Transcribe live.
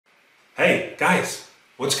Hey guys,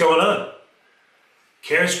 what's going on?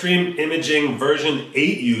 Carestream Imaging version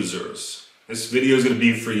 8 users. This video is going to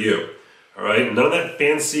be for you. Alright, none of that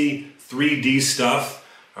fancy 3D stuff.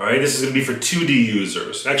 Alright, this is going to be for 2D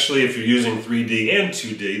users. Actually, if you're using 3D and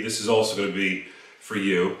 2D, this is also going to be for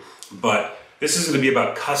you. But this is going to be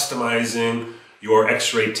about customizing your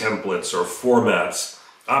X-ray templates or formats,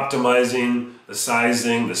 optimizing the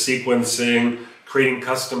sizing, the sequencing, creating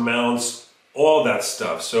custom mounts, all that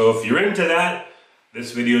stuff. So if you're into that,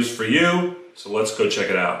 this video is for you. So let's go check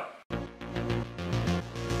it out.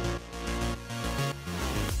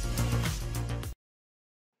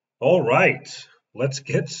 All right, let's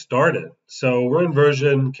get started. So we're in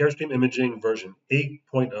Carestream Imaging version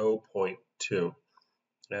 8.0.2.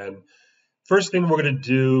 And first thing we're going to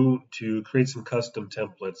do to create some custom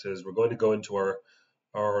templates is we're going to go into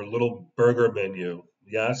our little burger menu.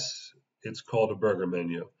 Yes, it's called a burger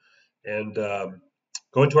menu. And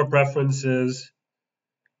go into our preferences,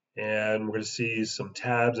 and we're going to see some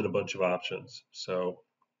tabs and a bunch of options. So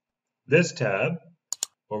this tab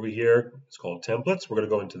over here is called templates. We're going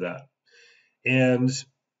to go into that. And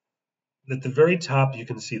at the very top, you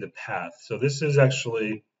can see the path. So this is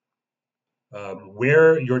actually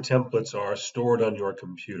where your templates are stored on your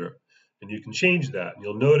computer. And you can change that. And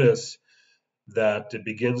you'll notice that it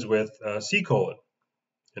begins with C colon.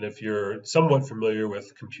 And if you're somewhat familiar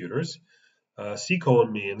with computers, C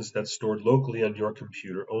colon means that's stored locally on your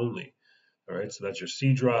computer only. All right, so that's your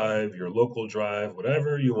C drive, your local drive,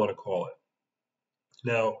 whatever you want to call it.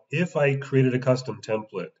 Now, if I created a custom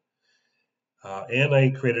template and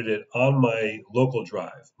I created it on my local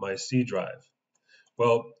drive, my C drive,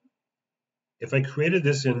 well, if I created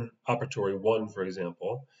this in operatory 1, for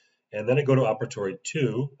example, and then I go to operatory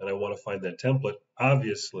 2 and I want to find that template,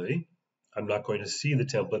 obviously, I'm not going to see the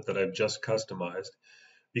template that I've just customized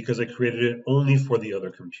because I created it only for the other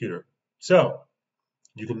computer. So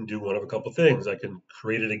you can do one of a couple things. I can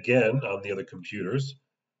create it again on the other computers,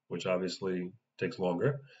 which obviously takes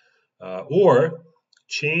longer, or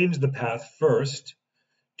change the path first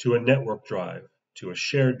to a network drive, to a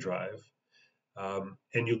shared drive. And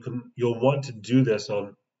you'll want to do this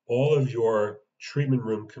on all of your treatment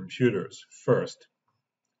room computers first.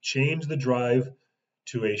 Change the drive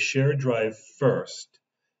to a shared drive first,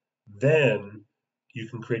 then you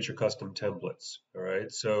can create your custom templates. All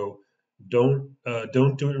right, so don't do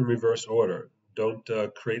it in reverse order. Don't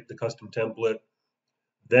create the custom template,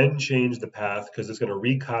 then change the path because it's going to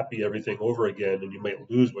recopy everything over again, and you might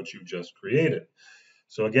lose what you've just created.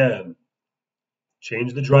 So again,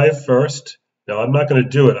 change the drive first. Now I'm not going to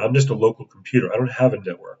do it. I'm just a local computer. I don't have a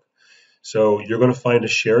network. So you're going to find a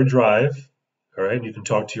shared drive. All right, and you can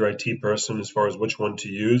talk to your IT person as far as which one to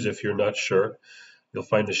use if you're not sure. You'll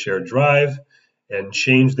find a shared drive and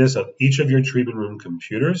change this on each of your treatment room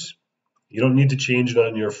computers. You don't need to change it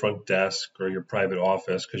on your front desk or your private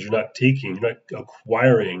office because you're not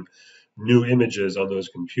acquiring new images on those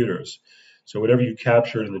computers. So whatever you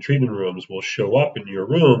captured in the treatment rooms will show up in your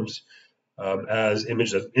rooms as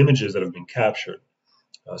images that have been captured.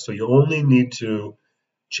 So you only need to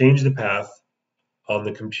change the path on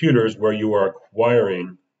the computers where you are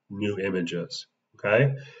acquiring new images.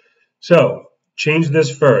 Okay, so change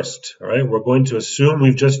this first. All right, we're going to assume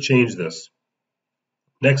we've just changed this.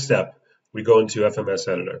 Next step, we go into FMS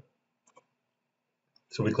Editor.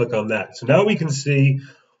 So we click on that. So now we can see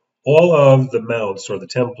all of the mounts or the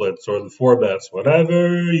templates or the formats,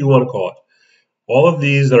 whatever you want to call it, all of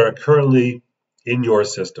these that are currently in your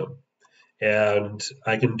system. And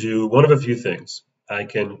I can do one of a few things. I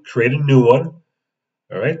can create a new one.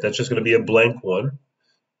 All right, that's just going to be a blank one.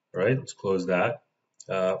 All right, let's close that.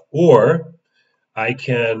 Or I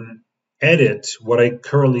can edit what I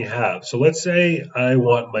currently have. So let's say I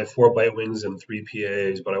want my 4 bite wings and 3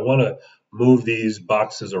 PAs, but I want to move these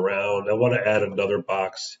boxes around. I want to add another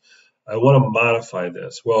box. I want to modify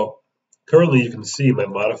this. Well, currently you can see my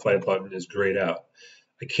modify button is grayed out.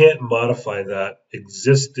 I can't modify that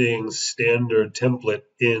existing standard template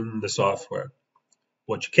in the software.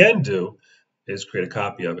 What you can do is create a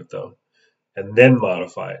copy of it though, and then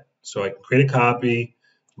modify it. So I can create a copy,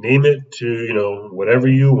 name it to, whatever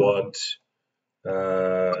you want,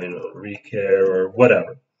 Recare or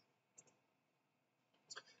whatever.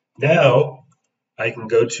 Now I can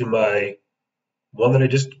go to my one that I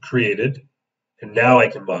just created, and now I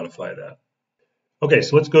can modify that. Okay,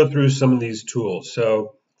 so let's go through some of these tools.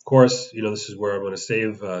 So of course, this is where I'm going to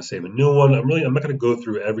save a new one. I'm not going to go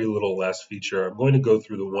through every little last feature. I'm going to go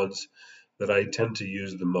through the ones that I tend to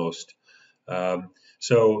use the most.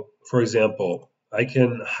 So for example, I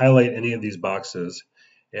can highlight any of these boxes,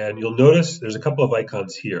 and you'll notice there's a couple of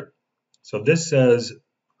icons here. So this says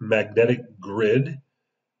magnetic grid,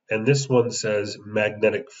 and this one says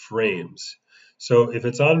magnetic frames. So if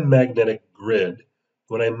it's on magnetic grid,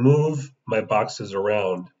 when I move my boxes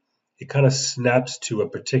around, it kind of snaps to a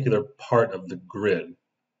particular part of the grid.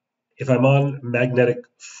 If I'm on magnetic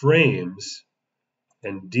frames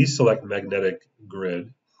and deselect magnetic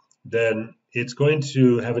grid, then it's going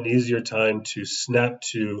to have an easier time to snap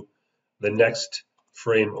to the next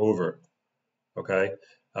frame over. Okay,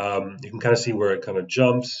 you can kind of see where it kind of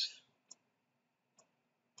jumps.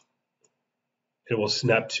 It will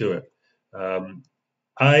snap to it.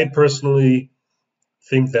 I personally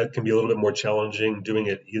think that can be a little bit more challenging doing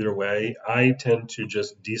it either way. I tend to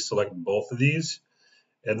just deselect both of these,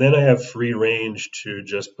 and then I have free range to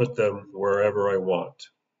just put them wherever I want.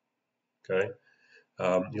 Okay.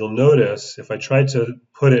 You'll notice if I try to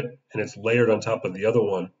put it and it's layered on top of the other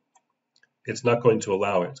one, it's not going to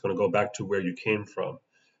allow it. It's going to go back to where you came from.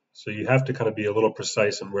 So you have to kind of be a little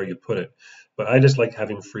precise in where you put it. But I just like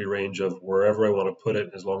having free range of wherever I want to put it,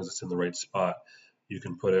 as long as it's in the right spot. You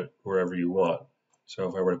can put it wherever you want. So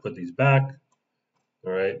if I were to put these back,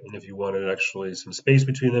 all right, and if you wanted actually some space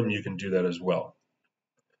between them, you can do that as well.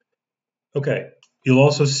 Okay, you'll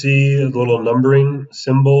also see a little numbering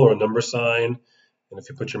symbol or number sign. And if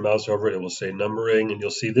you put your mouse over it, it will say numbering. And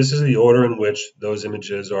you'll see this is the order in which those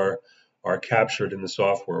images are captured in the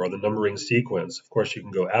software, or the numbering sequence. Of course, you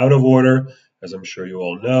can go out of order, as I'm sure you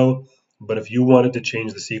all know. But if you wanted to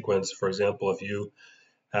change the sequence, for example, if you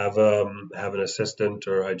have an assistant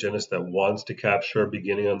or hygienist that wants to capture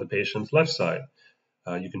beginning on the patient's left side,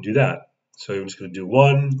 you can do that. So you're just going to do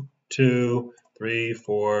 1, 2, 3,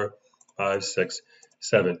 4, 5, 6,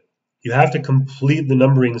 7. You have to complete the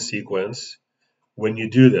numbering sequence when you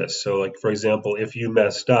do this. So like, for example, if you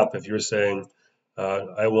messed up, if you're saying,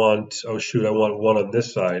 I want 1 on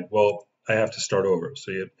this side, well, I have to start over.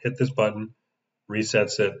 So you hit this button,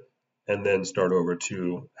 resets it, and then start over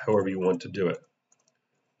to however you want to do it.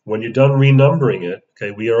 When you're done renumbering it,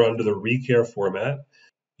 okay, we are under the recare format.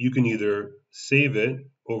 You can either save it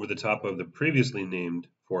over the top of the previously named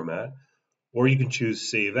format, or you can choose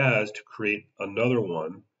Save As to create another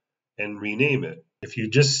one and rename it. If you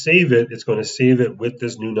just save it, it's going to save it with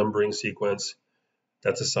this new numbering sequence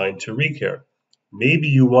that's assigned to recare. Maybe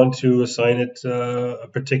you want to assign it a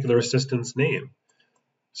particular assistant's name.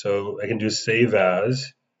 So I can do Save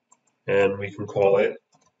As, and we can call it,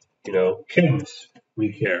 Kim's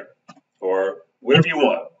Recare, or whatever you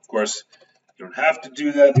want. Of course, you don't have to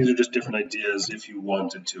do that. These are just different ideas if you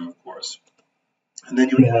wanted to, of course. And then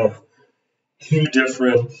you would have 2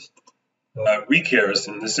 different recares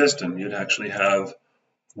in the system. You'd actually have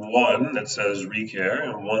one that says recare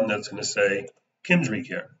and one that's going to say Kim's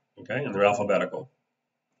Recare, okay? And they're alphabetical.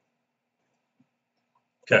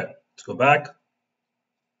 Okay, let's go back.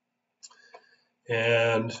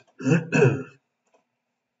 And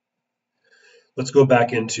let's go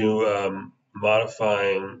back into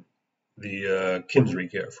modifying the Kim's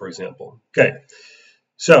Recare, for example. Okay,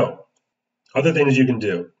 so other things you can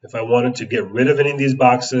do. If I wanted to get rid of any of these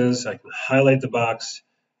boxes, I can highlight the box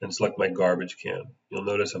and select my garbage can. You'll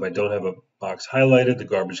notice if I don't have a box highlighted, the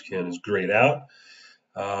garbage can is grayed out.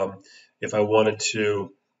 If I wanted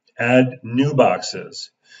to add new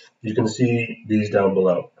boxes, you can see these down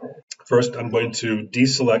below. First, I'm going to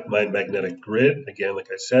deselect my magnetic grid. Again, like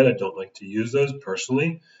I said, I don't like to use those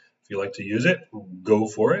personally. If you like to use it, go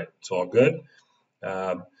for it. It's all good.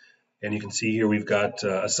 And you can see here we've got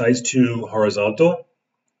a size 2 horizontal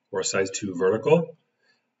or a size 2 vertical.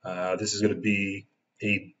 This is going to be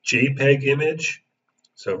a JPEG image.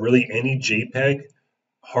 So really any JPEG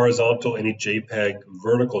horizontal, any JPEG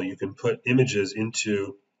vertical, you can put images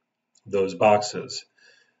into those boxes.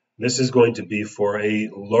 This is going to be for a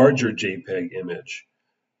larger JPEG image.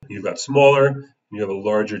 You've got smaller, you have a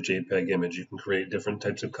larger JPEG image. You can create different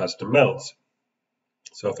types of custom mounts.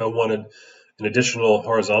 So if I wanted an additional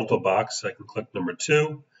horizontal box, I can click number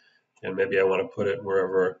 2, and maybe I want to put it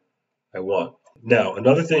wherever I want. Now,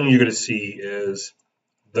 another thing you're going to see is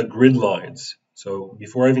the grid lines. So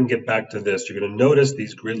before I even get back to this, you're going to notice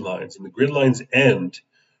these grid lines, and the grid lines end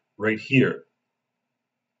right here.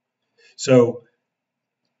 So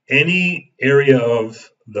any area of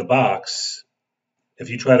the box, if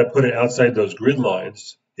you try to put it outside those grid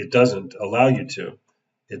lines, it doesn't allow you to.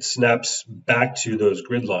 It snaps back to those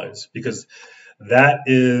grid lines because that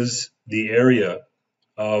is the area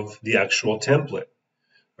of the actual template.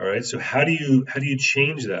 All right, so how do you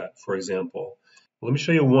change that, for example? Well, let me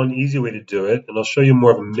show you one easy way to do it, and I'll show you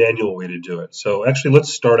more of a manual way to do it. So actually,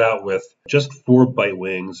 let's start out with just 4 byte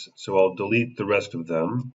wings, so I'll delete the rest of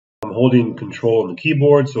them. I'm holding Control on the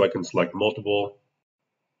keyboard so I can select multiple,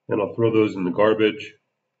 and I'll throw those in the garbage.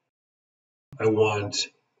 I want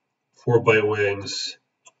 4 bite wings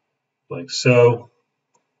like so.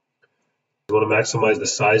 I want to maximize the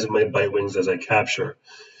size of my bite wings as I capture.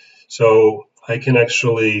 So I can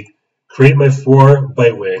actually create my 4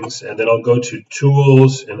 bite wings, and then I'll go to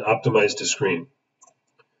Tools and Optimize to Screen.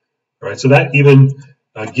 All right, so that even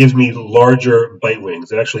gives me larger bite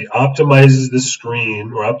wings. It actually optimizes the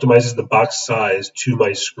screen or optimizes the box size to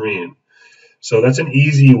my screen. So that's an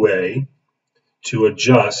easy way to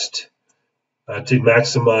adjust to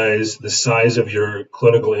maximize the size of your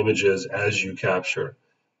clinical images as you capture.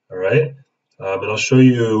 All right, and I'll show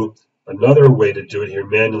you another way to do it here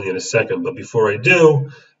manually in a second. But before I do,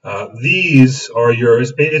 these are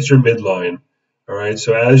it's your midline. All right,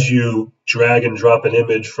 so as you drag and drop an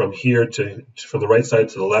image from here from the right side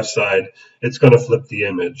to the left side, it's going to flip the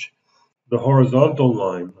image. The horizontal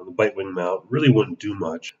line on the bite wing mount really wouldn't do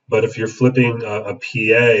much, but if you're flipping a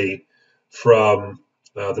PA from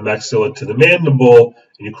the maxilla to the mandible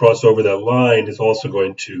and you cross over that line, it's also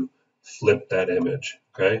going to flip that image.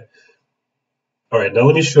 Okay. All right, now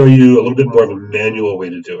let me show you a little bit more of a manual way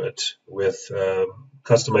to do it with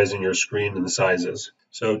customizing your screen and the sizes.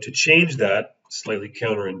 So to change that, slightly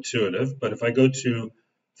counterintuitive, but if I go to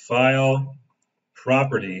File,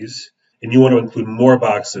 Properties, and you want to include more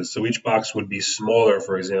boxes, so each box would be smaller,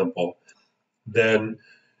 for example, then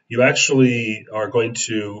you actually are going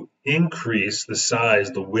to increase the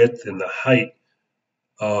size, the width, and the height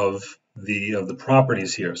of the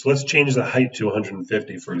properties here. So let's change the height to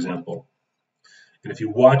 150, for example. And if you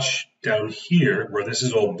watch down here, where this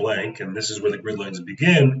is all blank, and this is where the grid lines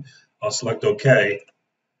begin, I'll select OK.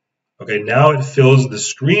 Okay, now it fills the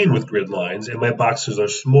screen with grid lines, and my boxes are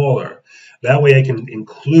smaller. That way I can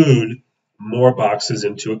include more boxes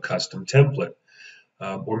into a custom template.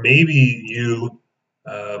 Or maybe you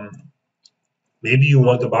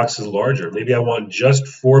want the boxes larger. Maybe I want just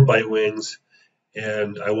 4 bite wings,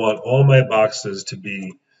 and I want all my boxes to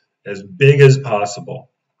be as big as possible.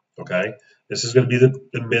 Okay, this is going to be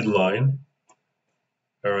the midline.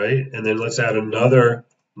 All right, and then let's add another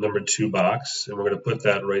number 2 box, and we're going to put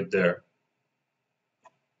that right there.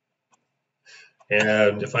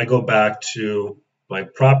 And if I go back to my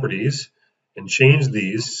properties and change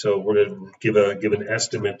these, so we're going to give an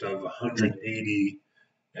estimate of 180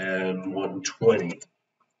 and 120.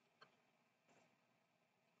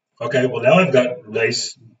 Okay, well now I've got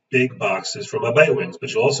nice big boxes for my bite wings,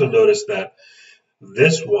 but you'll also notice that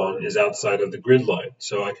this one is outside of the grid line.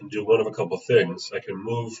 So I can do one of a couple things. I can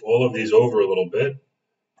move all of these over a little bit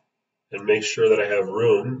and make sure that I have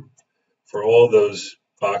room for all those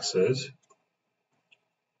boxes.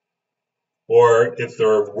 Or if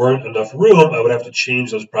there weren't enough room, I would have to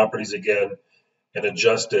change those properties again and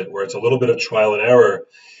adjust it where it's a little bit of trial and error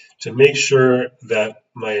to make sure that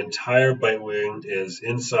my entire bite wing is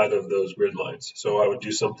inside of those grid lines. So I would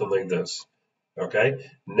do something like this. Okay,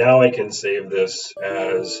 now I can save this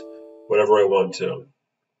as whatever I want to.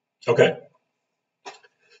 Okay,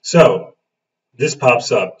 so this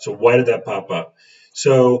pops up. So why did that pop up?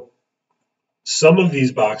 So some of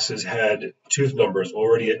these boxes had tooth numbers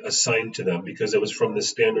already assigned to them because it was from the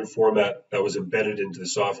standard format that was embedded into the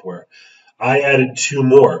software. I added 2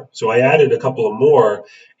 more. So I added a couple of more,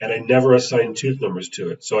 and I never assigned tooth numbers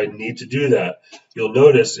to it. So I need to do that. You'll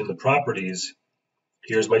notice in the properties,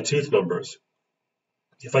 here's my tooth numbers.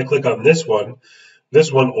 If I click on this one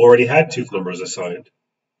already had tooth numbers assigned.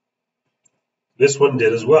 This one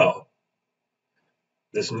did as well.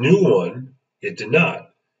 This new one, it did not.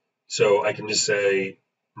 So I can just say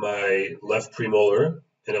my left premolar,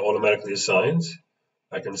 and it automatically assigns.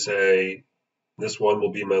 I can say this one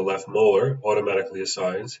will be my left molar, automatically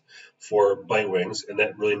assigns for bite wings, and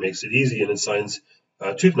that really makes it easy and assigns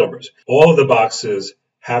tooth numbers. All of the boxes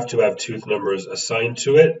have to have tooth numbers assigned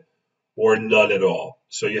to it, or none at all.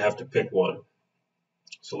 So you have to pick one.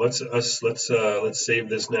 So let's save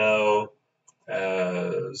this now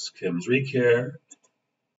as Kim's Recare.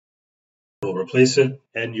 We'll replace it,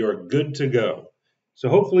 and you're good to go. So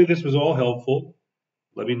hopefully this was all helpful.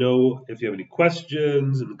 Let me know if you have any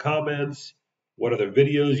questions and comments, what other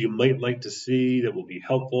videos you might like to see that will be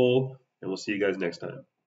helpful, and we'll see you guys next time.